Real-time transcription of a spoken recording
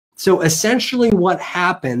So essentially what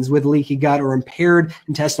happens with leaky gut or impaired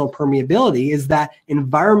intestinal permeability is that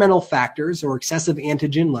environmental factors or excessive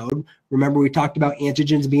antigen load, remember we talked about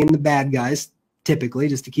antigens being the bad guys, typically,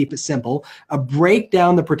 just to keep it simple, break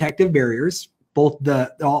down the protective barriers, both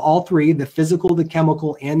all three, the physical, the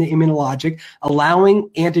chemical, and the immunologic, allowing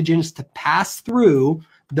antigens to pass through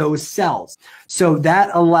those cells. So that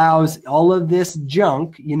allows all of this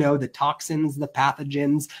junk, you know, the toxins, the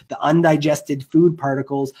pathogens, the undigested food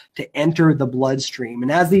particles to enter the bloodstream. And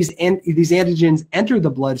as these antigens enter the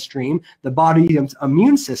bloodstream, the body's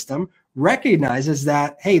immune system recognizes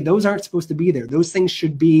that, hey, those aren't supposed to be there. Those things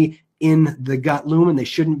should be in the gut lumen. They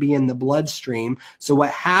shouldn't be in the bloodstream. So what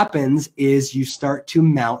happens is you start to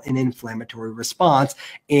mount an inflammatory response,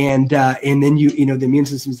 and then you know the immune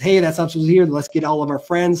system says, hey, that's not supposed to be here. Let's get all of our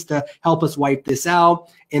friends to help us wipe this out.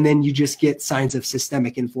 And then you just get signs of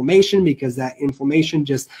systemic inflammation, because that inflammation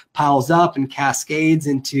just piles up and cascades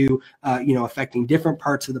into you know, affecting different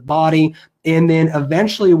parts of the body. And then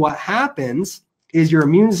eventually what happens is your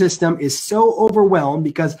immune system is so overwhelmed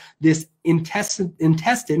because this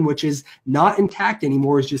intestine, which is not intact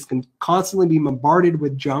anymore, is just constantly being bombarded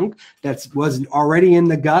with junk that was already in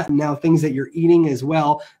the gut, and now things that you're eating as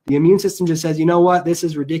well. The immune system just says, you know what, this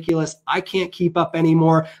is ridiculous. I can't keep up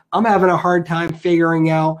anymore. I'm having a hard time figuring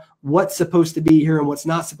out what's supposed to be here and what's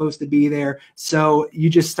not supposed to be there. So you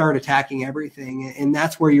just start attacking everything. And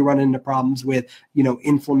that's where you run into problems with, you know,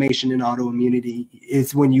 inflammation and autoimmunity,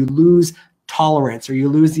 is when you lose tolerance or you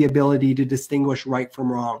lose the ability to distinguish right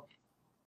from wrong.